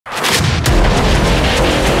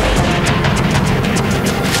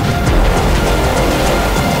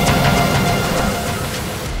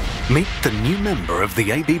member of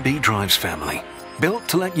the ABB drives family, built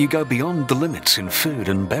to let you go beyond the limits in food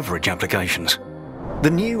and beverage applications. The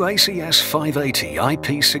new ACS580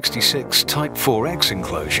 IP66 Type 4X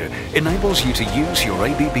enclosure enables you to use your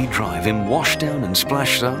ABB drive in washdown and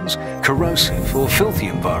splash zones, corrosive or filthy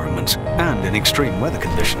environments, and in extreme weather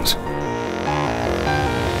conditions.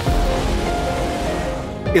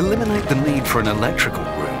 Eliminate the need for an electrical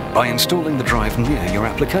room by installing the drive near your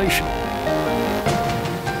application.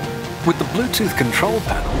 With the Bluetooth control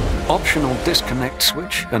panel, optional disconnect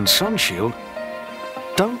switch and sun shield,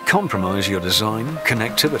 don't compromise your design,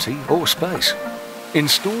 connectivity or space.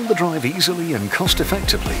 Install the drive easily and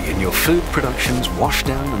cost-effectively in your food production's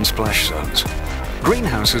washdown and splash zones.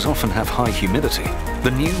 Greenhouses often have high humidity.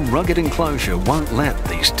 The new rugged enclosure won't let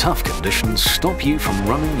these tough conditions stop you from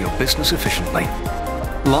running your business efficiently.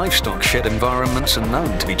 Livestock shed environments are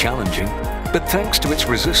known to be challenging, but thanks to its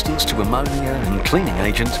resistance to ammonia and cleaning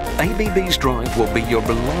agents, ABB's drive will be your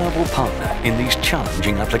reliable partner in these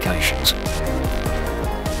challenging applications.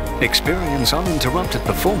 Experience uninterrupted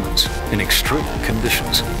performance in extreme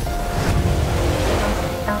conditions.